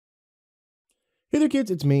Hey there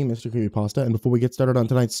kids, it's me, MrCreepyPasta, and before we get started on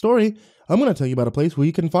tonight's story, I'm going to tell you about a place where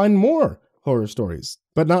you can find more horror stories.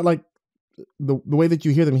 But not like the way that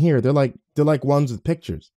you hear them here, they're like ones with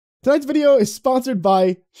pictures. Tonight's video is sponsored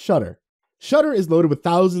by Shudder. Shudder is loaded with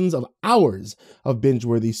thousands of hours of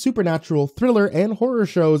binge-worthy supernatural, thriller, and horror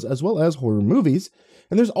shows, as well as horror movies,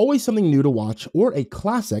 and there's always something new to watch or a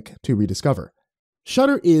classic to rediscover.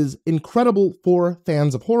 Shudder is incredible for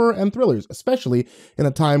fans of horror and thrillers, especially in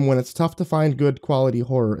a time when it's tough to find good quality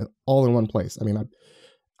horror all in one place. I mean,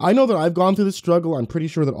 I know that I've gone through this struggle. I'm pretty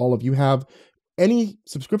sure that all of you have. Any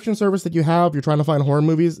subscription service that you have, you're trying to find horror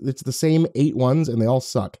movies, it's the same 8 ones and they all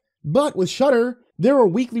suck. But with Shudder, there are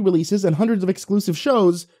weekly releases and hundreds of exclusive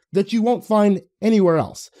shows that you won't find anywhere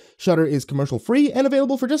else. Shudder is commercial free and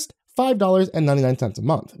available for just $5.99 a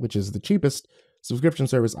month, which is the cheapest subscription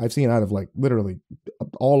service I've seen out of like literally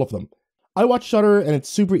all of them. I watch Shudder and it's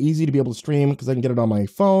super easy to be able to stream because I can get it on my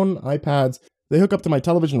phone, iPads. They hook up to my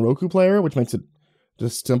television Roku player, which makes it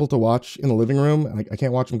just simple to watch in the living room. I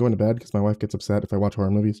can't watch them going to bed because my wife gets upset if I watch horror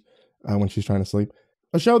movies when she's trying to sleep.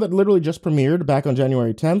 A show that literally just premiered back on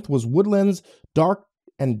January 10th was Woodland's Dark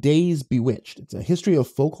and Days Bewitched. It's a history of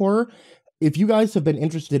folk horror. If you guys have been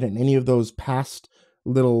interested in any of those past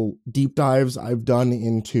little deep dives I've done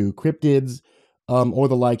into cryptids, or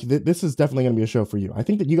the like, this is definitely going to be a show for you. I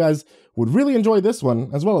think that you guys would really enjoy this one,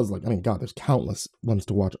 as well as, like, I mean, God, there's countless ones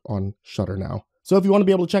to watch on Shudder now. So if you want to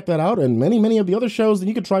be able to check that out and many of the other shows, then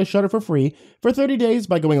you can try Shudder for free for 30 days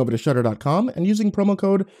by going over to shudder.com and using promo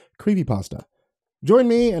code Creepypasta. Join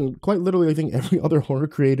me and quite literally, I think, every other horror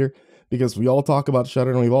creator, because we all talk about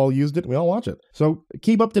Shudder and we've all used it and we all watch it. So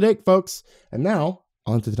keep up to date, folks. And now,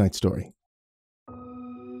 on to tonight's story.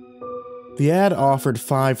 The ad offered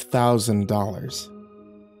 $5,000.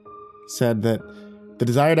 Said that the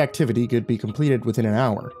desired activity could be completed within an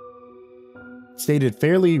hour. Stated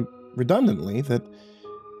fairly redundantly that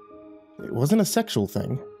it wasn't a sexual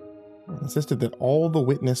thing. It insisted that all the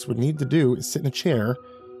witness would need to do is sit in a chair,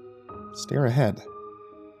 stare ahead.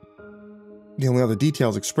 The only other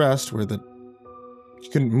details expressed were that you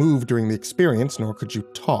couldn't move during the experience, nor could you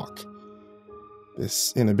talk.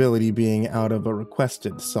 This inability being out of a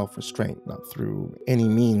requested self-restraint, not through any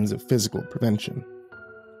means of physical prevention.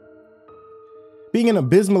 Being an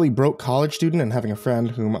abysmally broke college student and having a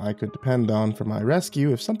friend whom I could depend on for my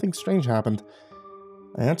rescue if something strange happened,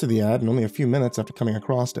 I answered the ad in only a few minutes after coming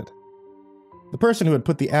across it. The person who had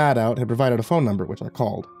put the ad out had provided a phone number, which I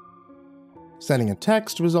called. Sending a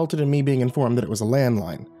text resulted in me being informed that it was a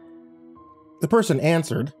landline. The person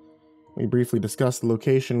answered. We briefly discussed the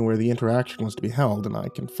location where the interaction was to be held, and I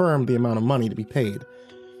confirmed the amount of money to be paid.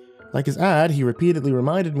 Like his ad, he repeatedly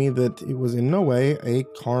reminded me that it was in no way a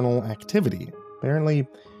carnal activity. Apparently,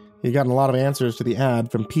 he'd gotten a lot of answers to the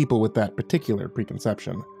ad from people with that particular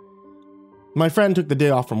preconception. My friend took the day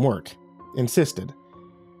off from work, insisted,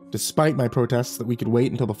 despite my protests that we could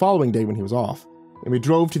wait until the following day when he was off, and we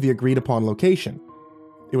drove to the agreed-upon location.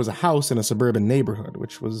 It was a house in a suburban neighborhood,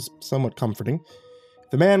 which was somewhat comforting. If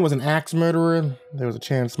the man was an axe murderer, there was a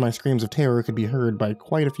chance my screams of terror could be heard by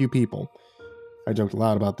quite a few people. I joked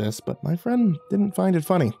aloud about this, but my friend didn't find it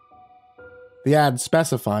funny. The ad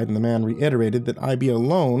specified, and the man reiterated that I be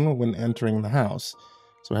alone when entering the house,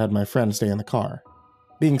 so I had my friend stay in the car.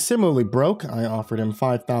 Being similarly broke, I offered him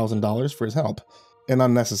 $5,000 for his help, an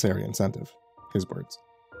unnecessary incentive, his words,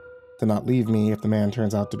 to not leave me if the man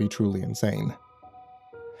turns out to be truly insane.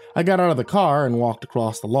 I got out of the car and walked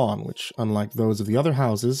across the lawn, which, unlike those of the other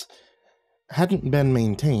houses, hadn't been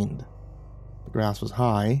maintained. The grass was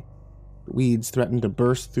high. The weeds threatened to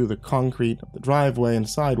burst through the concrete of the driveway and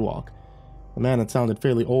sidewalk. The man had sounded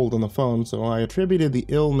fairly old on the phone, so I attributed the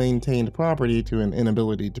ill-maintained property to an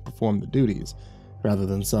inability to perform the duties, rather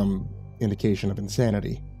than some indication of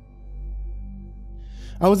insanity.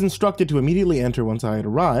 I was instructed to immediately enter once I had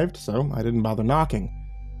arrived, so I didn't bother knocking.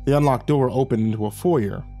 The unlocked door opened into a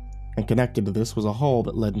foyer, and connected to this was a hall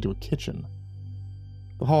that led into a kitchen.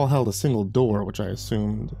 The hall held a single door, which I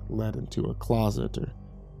assumed led into a closet or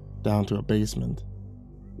down to a basement.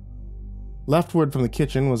 Leftward from the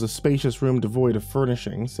kitchen was a spacious room devoid of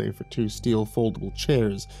furnishings, save for 2 steel foldable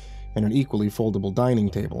chairs and an equally foldable dining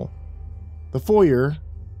table. The foyer,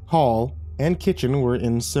 hall, and kitchen were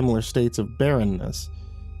in similar states of barrenness,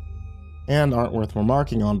 and aren't worth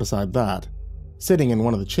remarking on beside that. Sitting in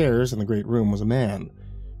one of the chairs in the great room was a man,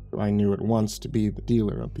 who I knew at once to be the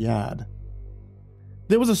dealer of the ad.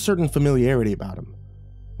 There was a certain familiarity about him,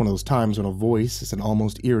 one of those times when a voice is an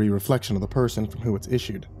almost eerie reflection of the person from whom it's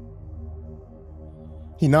issued.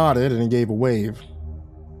 He nodded and he gave a wave,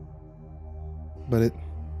 but it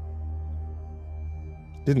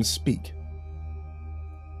didn't speak.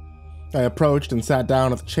 I approached and sat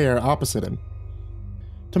down at the chair opposite him.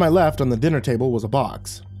 To my left on the dinner table was a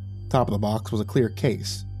box. Top of the box was a clear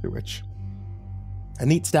case, through which a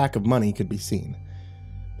neat stack of money could be seen.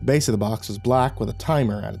 The base of the box was black with a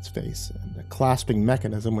timer at its face, and a clasping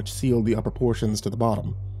mechanism which sealed the upper portions to the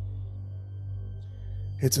bottom.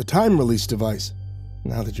 "It's a time release device.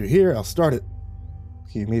 Now that you're here, I'll start it."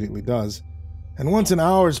 He immediately does. "And once an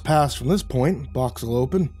hour's passed from this point, the box will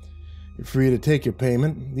open. You're free to take your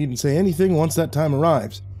payment. You needn't say anything once that time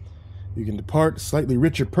arrives. You can depart a slightly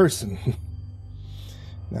richer person.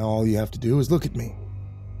 Now all you have to do is look at me.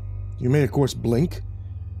 You may, of course, blink.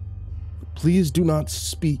 But please do not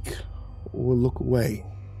speak or look away.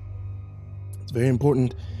 It's very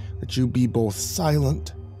important that you be both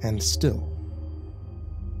silent and still."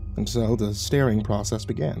 And so the staring process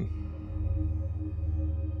began.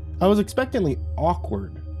 I was expectantly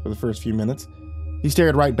awkward for the first few minutes. He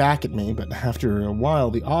stared right back at me, but after a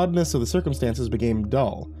while the oddness of the circumstances became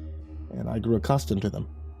dull, and I grew accustomed to them.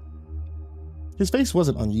 His face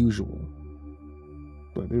wasn't unusual,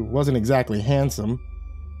 but it wasn't exactly handsome.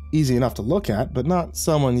 Easy enough to look at, but not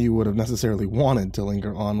someone you would have necessarily wanted to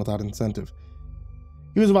linger on without incentive.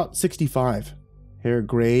 He was about 65, hair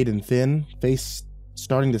grayed and thin, face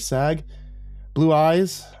starting to sag, blue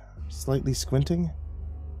eyes slightly squinting,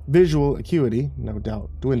 visual acuity, no doubt,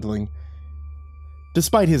 dwindling.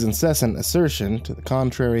 Despite his incessant assertion to the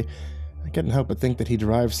contrary, I couldn't help but think that he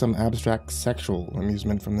derived some abstract sexual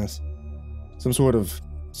amusement from this. Some sort of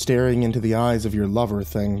staring into the eyes of your lover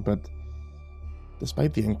thing, but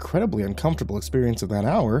despite the incredibly uncomfortable experience of that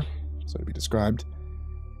hour, so to be described,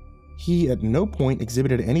 he at no point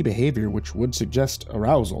exhibited any behavior which would suggest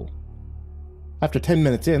arousal. After 10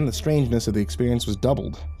 minutes in, the strangeness of the experience was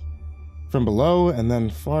doubled. From below and then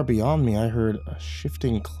far beyond me, I heard a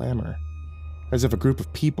shifting clamor, as if a group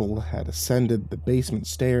of people had ascended the basement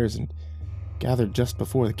stairs and gathered just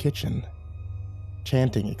before the kitchen,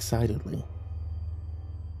 chanting excitedly.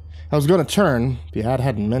 I was going to turn. The ad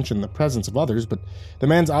hadn't mentioned the presence of others, but the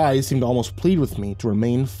man's eyes seemed to almost plead with me to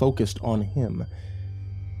remain focused on him.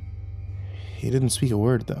 He didn't speak a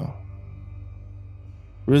word, though.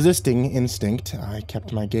 Resisting instinct, I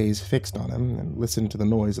kept my gaze fixed on him and listened to the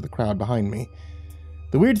noise of the crowd behind me.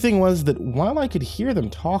 The weird thing was that while I could hear them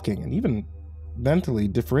talking and even mentally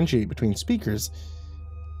differentiate between speakers,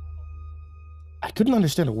 I couldn't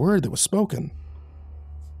understand a word that was spoken.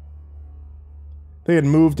 They had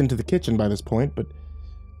moved into the kitchen by this point, but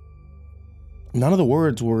none of the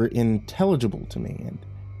words were intelligible to me, and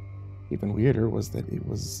even weirder was that it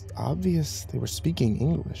was obvious they were speaking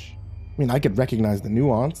English. I mean, I could recognize the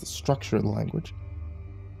nuance, the structure of the language.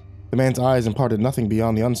 The man's eyes imparted nothing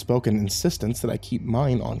beyond the unspoken insistence that I keep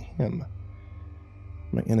mine on him.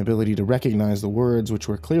 My inability to recognize the words, which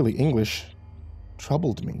were clearly English,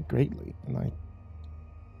 troubled me greatly, and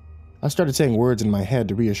I started saying words in my head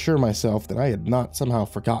to reassure myself that I had not somehow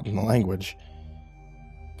forgotten the language.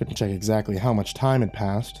 Couldn't check exactly how much time had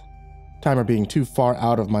passed, timer being too far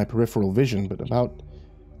out of my peripheral vision, but about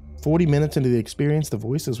 40 minutes into the experience, the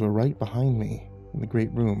voices were right behind me in the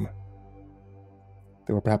great room.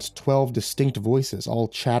 There were perhaps 12 distinct voices, all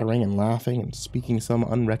chattering and laughing and speaking some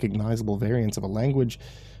unrecognizable variants of a language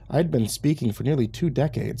I'd been speaking for nearly 2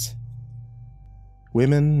 decades.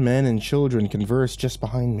 Women, men, and children conversed just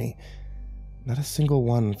behind me, not a single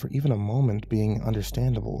one for even a moment being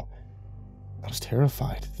understandable. I was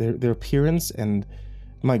terrified. Their appearance and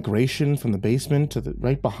migration from the basement to the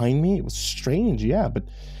right behind me, it was strange, yeah, but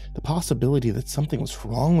the possibility that something was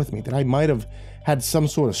wrong with me, that I might have had some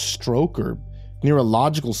sort of stroke or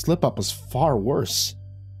neurological slip-up was far worse.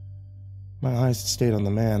 My eyes had stayed on the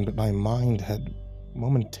man, but my mind had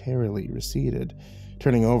momentarily receded,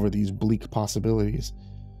 turning over these bleak possibilities.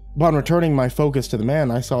 Upon returning my focus to the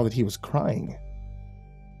man, I saw that he was crying.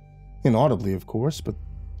 Inaudibly, of course, but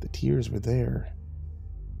the tears were there,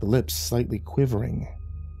 the lips slightly quivering.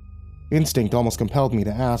 Instinct almost compelled me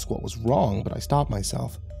to ask what was wrong, but I stopped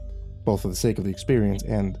myself, both for the sake of the experience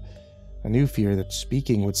and a new fear that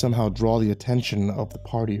speaking would somehow draw the attention of the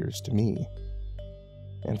partiers to me.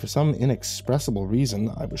 And for some inexpressible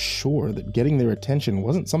reason, I was sure that getting their attention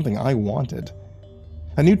wasn't something I wanted.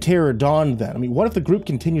 A new terror dawned then. I mean, what if the group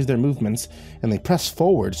continues their movements and they press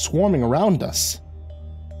forward, swarming around us?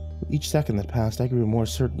 With each second that passed, I grew more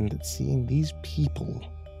certain that seeing these people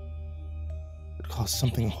would cause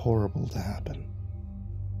something horrible to happen.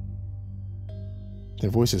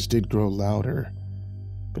 Their voices did grow louder,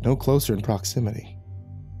 but no closer in proximity.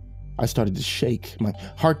 I started to shake. My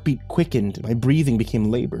heartbeat quickened. My breathing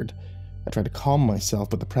became labored. I tried to calm myself,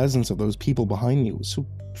 but the presence of those people behind me was so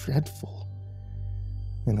dreadful.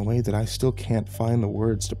 in a way that I still can't find the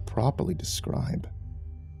words to properly describe.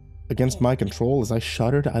 Against my control, as I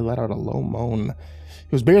shuddered, I let out a low moan.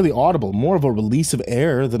 It was barely audible, more of a release of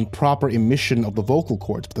air than proper emission of the vocal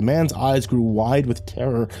cords, but the man's eyes grew wide with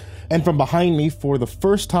terror, and from behind me, for the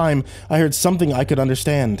first time, I heard something I could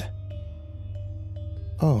understand.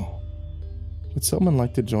 "Oh, would someone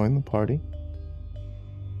like to join the party?"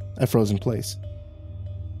 I froze in place.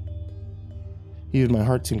 Even my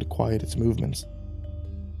heart seemed to quiet its movements.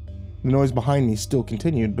 The noise behind me still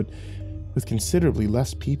continued, but with considerably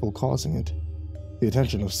less people causing it. The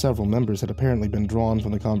attention of several members had apparently been drawn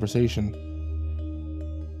from the conversation.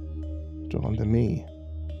 Drawn to me.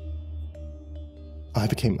 I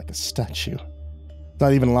became like a statue,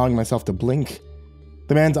 not even allowing myself to blink.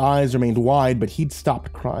 The man's eyes remained wide, but he'd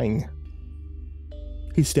stopped crying.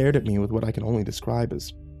 He stared at me with what I can only describe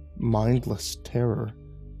as mindless terror.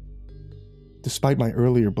 Despite my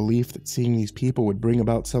earlier belief that seeing these people would bring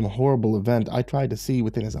about some horrible event, I tried to see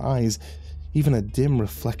within his eyes even a dim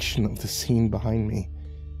reflection of the scene behind me.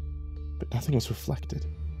 But nothing was reflected.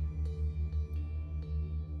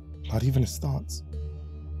 Not even his thoughts.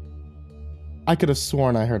 I could have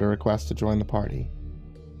sworn I heard a request to join the party.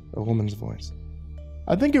 A woman's voice.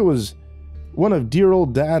 "I think it was one of dear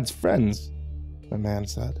old Dad's friends," the man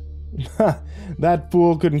said. "That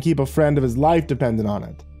fool couldn't keep a friend of his life dependent on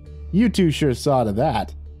it. You two sure saw to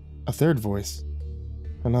that." A third voice.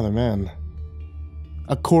 Another man.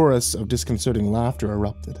 A chorus of disconcerting laughter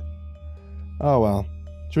erupted. "Oh well.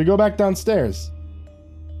 Should we go back downstairs?"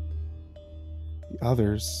 The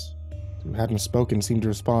others, who hadn't spoken, seemed to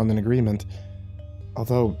respond in agreement,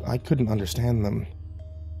 although I couldn't understand them.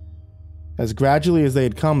 As gradually as they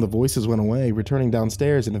had come, the voices went away, returning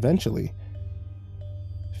downstairs and eventually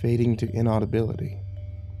fading to inaudibility.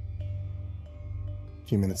 A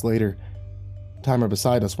few minutes later, the timer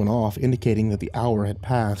beside us went off, indicating that the hour had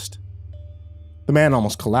passed. The man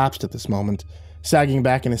almost collapsed at this moment, sagging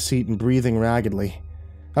back in his seat and breathing raggedly.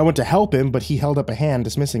 I went to help him, but he held up a hand,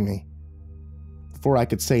 dismissing me. Before I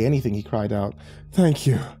could say anything, he cried out, "Thank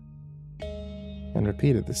you," and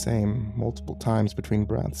repeated the same multiple times between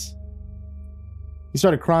breaths. He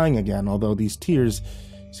started crying again, although these tears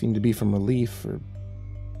seemed to be from relief or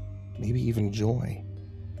maybe even joy.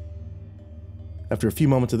 After a few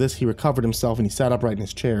moments of this, he recovered himself and he sat upright in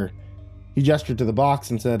his chair. He gestured to the box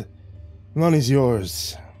and said, "The money's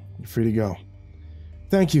yours. You're free to go.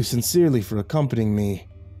 Thank you sincerely for accompanying me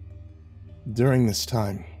during this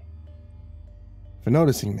time. For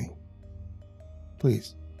noticing me.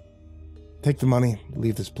 Please, take the money,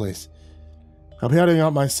 leave this place. I'll be heading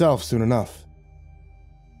out myself soon enough."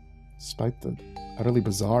 Despite the utterly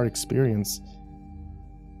bizarre experience,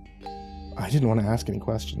 I didn't want to ask any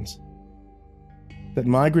questions. That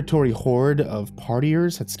migratory horde of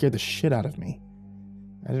partiers had scared the shit out of me.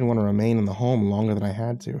 I didn't want to remain in the home longer than I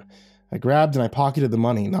had to. I grabbed and I pocketed the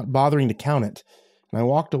money, not bothering to count it, and I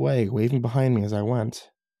walked away, waving behind me as I went.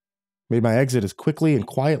 Made my exit as quickly and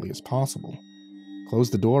quietly as possible.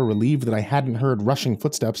 Closed the door, relieved that I hadn't heard rushing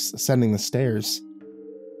footsteps ascending the stairs.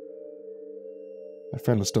 My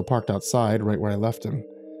friend was still parked outside, right where I left him.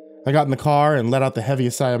 I got in the car and let out the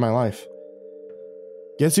heaviest sigh of my life.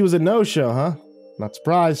 "Guess he was a no-show, huh? Not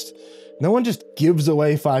surprised. No one just gives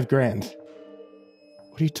away $5,000.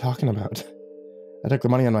 "What are you talking about?" I took the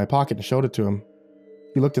money out of my pocket and showed it to him.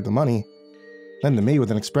 He looked at the money, then to me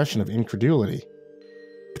with an expression of incredulity.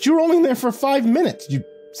 "But you were only there for 5 minutes. Did you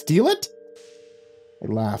steal it?"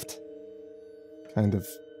 I laughed. Kind of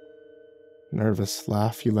nervous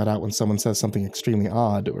laugh you let out when someone says something extremely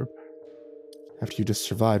odd, or after you just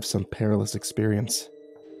survived some perilous experience.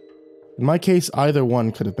 In my case, either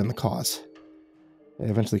one could have been the cause. I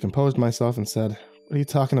eventually composed myself and said, "What are you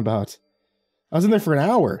talking about? I was in there for an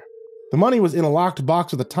hour. The money was in a locked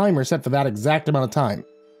box with a timer set for that exact amount of time."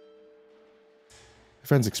 My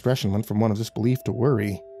friend's expression went from one of disbelief to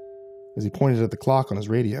worry as he pointed at the clock on his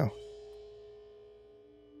radio.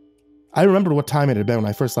 I remembered what time it had been when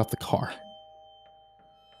I first left the car.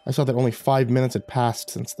 I saw that only 5 minutes had passed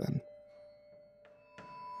since then.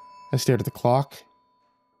 I stared at the clock,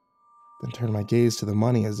 then turned my gaze to the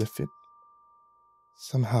money as if it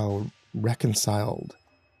somehow reconciled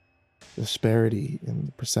the disparity in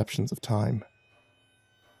the perceptions of time.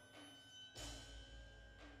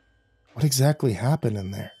 "What exactly happened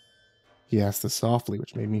in there?" he asked this softly,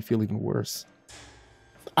 which made me feel even worse.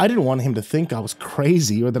 I didn't want him to think I was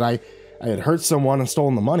crazy or that I had hurt someone and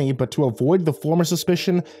stolen the money, but to avoid the former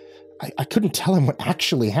suspicion, I couldn't tell him what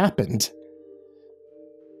actually happened.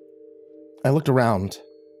 I looked around,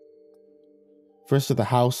 first at the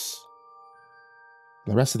house,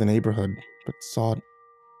 and the rest of the neighborhood, but saw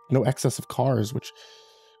no excess of cars, which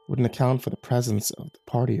wouldn't account for the presence of the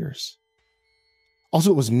partiers. Also,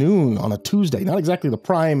 it was noon on a Tuesday, not exactly the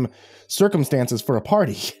prime circumstances for a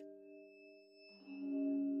party.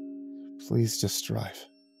 Please just drive.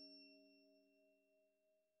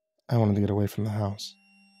 I wanted to get away from the house.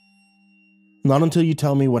 Not until you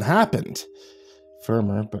tell me what happened.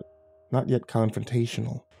 Firmer, but not yet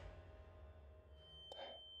confrontational.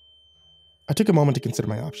 I took a moment to consider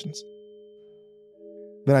my options.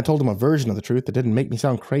 Then I told him a version of the truth that didn't make me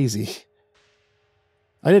sound crazy.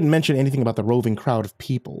 I didn't mention anything about the roving crowd of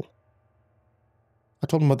people. I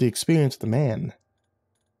told him about the experience of the man.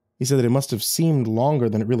 He said that it must have seemed longer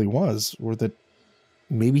than it really was, or that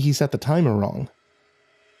maybe he set the timer wrong.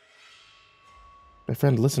 My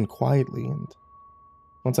friend listened quietly, and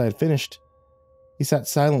once I had finished, he sat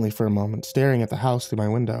silently for a moment, staring at the house through my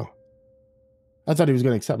window. I thought he was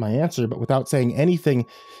going to accept my answer, but without saying anything,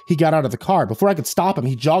 he got out of the car. Before I could stop him,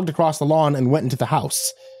 he jogged across the lawn and went into the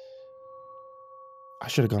house. I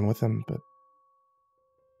should have gone with him, but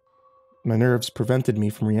my nerves prevented me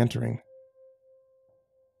from re-entering.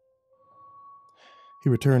 He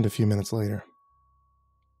returned a few minutes later,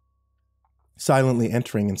 silently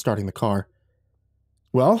entering and starting the car.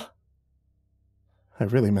 Well? I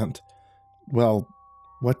really meant, well,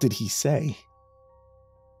 what did he say?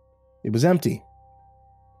 It was empty.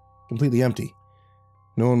 Completely empty.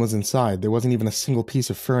 No one was inside. There wasn't even a single piece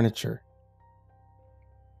of furniture.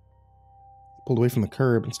 He pulled away from the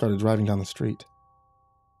curb and started driving down the street.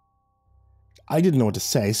 I didn't know what to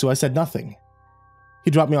say, so I said nothing.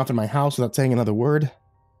 He dropped me off at my house without saying another word.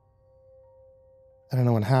 I don't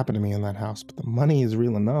know what happened to me in that house, but the money is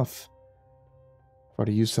real enough. If I were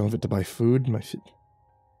to use some of it to buy food, my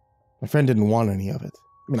friend didn't want any of it.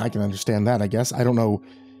 I mean, I can understand that, I guess. I don't know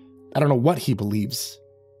what he believes.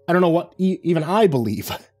 I don't know what even I believe.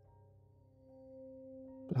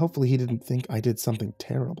 But hopefully he didn't think I did something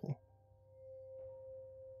terrible.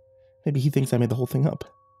 Maybe he thinks I made the whole thing up.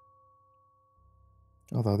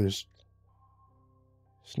 Although there's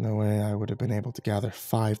no way I would have been able to gather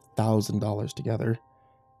 $5,000 together.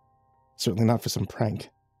 Certainly not for some prank.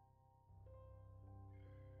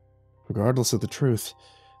 Regardless of the truth,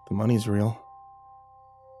 the money's real.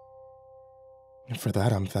 And for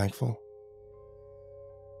that, I'm thankful.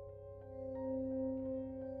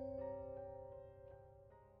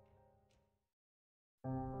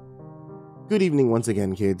 Good evening once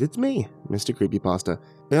again, kids. It's me, MrCreepyPasta,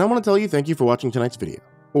 and I want to tell you thank you for watching tonight's video,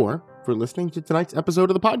 or for listening to tonight's episode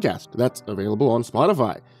of the podcast. That's available on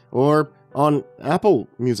Spotify, or on Apple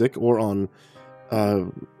Music, or on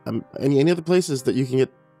any other places that you can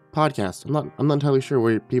get podcasts. I'm not entirely sure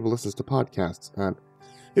where people listen to podcasts at.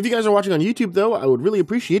 If you guys are watching on YouTube, though, I would really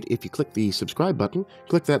appreciate if you click the subscribe button,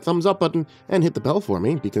 click that thumbs up button, and hit the bell for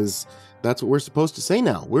me, because that's what we're supposed to say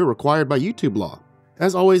now. We're required by YouTube law.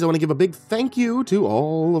 As always, I want to give a big thank you to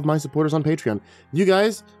all of my supporters on Patreon. You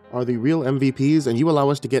guys are the real MVPs, and you allow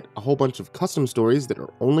us to get a whole bunch of custom stories that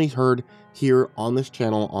are only heard here on this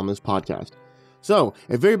channel, on this podcast. So,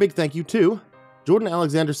 a very big thank you to Jordan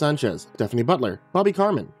Alexander Sanchez, Stephanie Butler, Bobby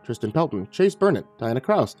Karman, Tristain Pelton, Chase Burnett, Diana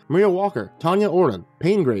Kraus, Maria Walker, Tonya Oran,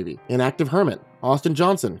 paingravy, Inactive Hermit, Austin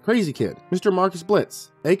Johnson, Crazy Kid, MrMarcusBlitz,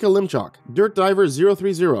 Aika Limchoc, Dirt Diver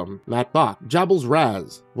 030, Matt Bach, Jabbles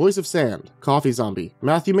Raz, Voiceofsand, Coffee Zombie,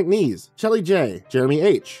 Matthew McNeese, ChellyJay, Jeremy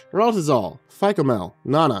H, raltizal, PhycoMel,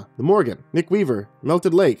 Nana, TheMorrigan, Nick Weaver,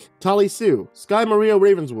 MeltedLake, Tali Sue, SkyMara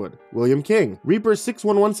Ravenswood, William King, Reaper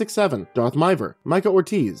 61167, Darth Miver, Micah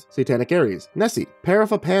Ortiz, Satanic Aries, Nessie,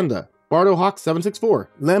 Parafa Panda, Bardo Hawk 764,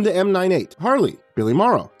 Lambda M98, Harley, Billy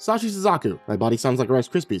Morrow, Sashi Suzaku, My Body Sounds Like Rice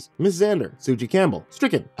Krispies, Miss Xander, Suji Campbell,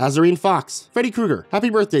 Stricken, Azarine Fox, Freddy Krueger, Happy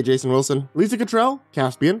Birthday Jason Wilson, Lisa Cottrell,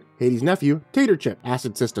 Caspian, Hades' Nephew, Tater Chip,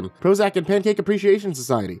 Acid System, Prozac and Pancake Appreciation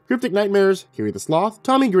Society, Cryptic Nightmares, Kiri the Sloth,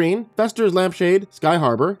 Tommy Green, Fester's Lampshade, Sky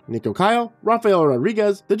Harbor, Nico Kyle, Rafael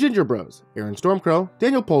Rodriguez, The Ginger Bros, Aaron Stormcrow,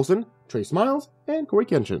 Daniel Polson, Trey Smiles, and Corey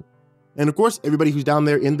Kenshin. And of course, everybody who's down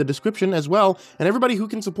there in the description as well, and everybody who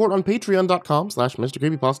can support on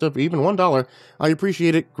patreon.com/MrCreepyPasta for even $1, I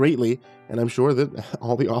appreciate it greatly, and I'm sure that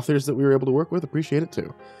all the authors that we were able to work with appreciate it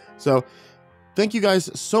too. So, thank you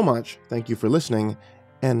guys so much, thank you for listening,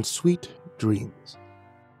 and sweet dreams.